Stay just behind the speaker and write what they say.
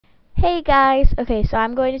Hey guys, okay, so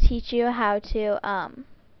I'm going to teach you how to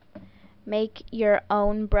make your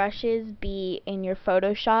own brushes be in your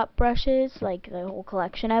Photoshop brushes, like the whole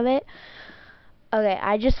collection of it. Okay,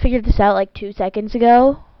 I just figured this out like 2 seconds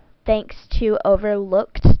ago, thanks to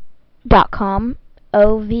overlooked.com,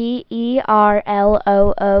 overlooked.com.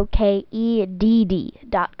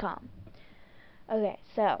 Okay,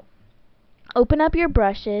 so open up your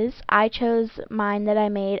brushes. I chose mine that I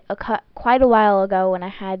made quite a while ago when I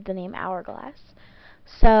had the name Hourglass.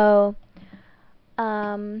 So,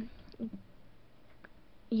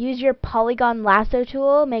 use your polygon lasso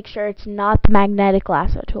tool. Make sure it's not the magnetic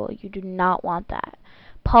lasso tool. You do not want that.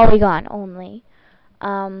 Polygon only.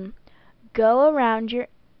 Go around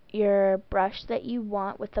your brush that you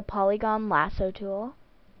want with the polygon lasso tool.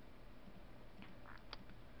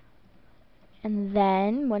 And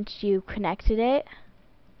then, once you connected it,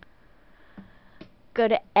 go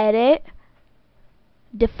to Edit,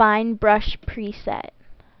 Define Brush Preset.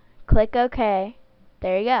 Click OK.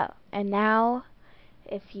 There you go. And now,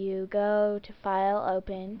 if you go to File,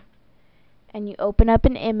 Open, and you open up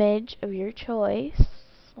an image of your choice,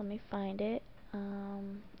 let me find it.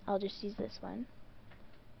 I'll just use this one.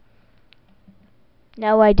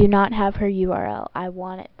 No, I do not have her URL. I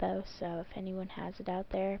want it though, so if anyone has it out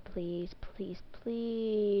there, please, please,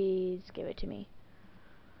 please give it to me.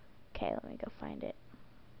 Okay, let me go find it.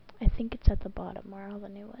 I think it's at the bottom where all the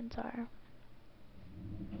new ones are.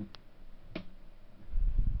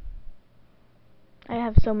 I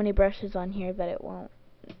have so many brushes on here that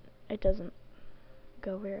it doesn't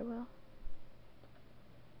go very well.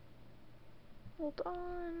 Hold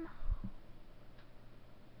on.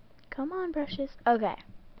 Come on, brushes. Okay.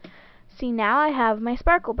 See, now I have my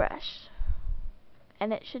sparkle brush.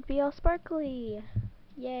 And it should be all sparkly.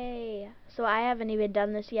 Yay. So I haven't even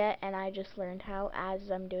done this yet, and I just learned how as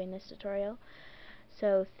I'm doing this tutorial.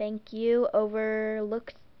 So thank you,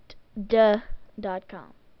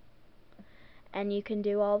 overlooked.com. And you can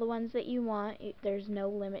do all the ones that you want. There's no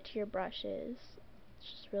limit to your brushes. It's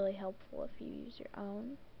just really helpful if you use your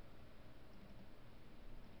own.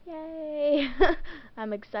 Yay!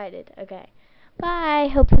 I'm excited. Okay. Bye.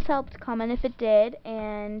 Hope this helped. Comment if it did.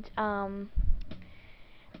 And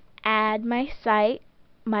add my site,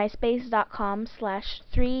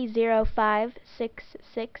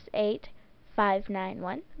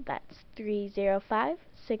 myspace.com/305668591. That's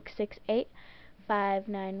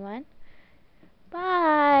 305668591.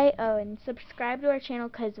 Bye. Oh, and subscribe to our channel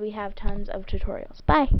because we have tons of tutorials. Bye.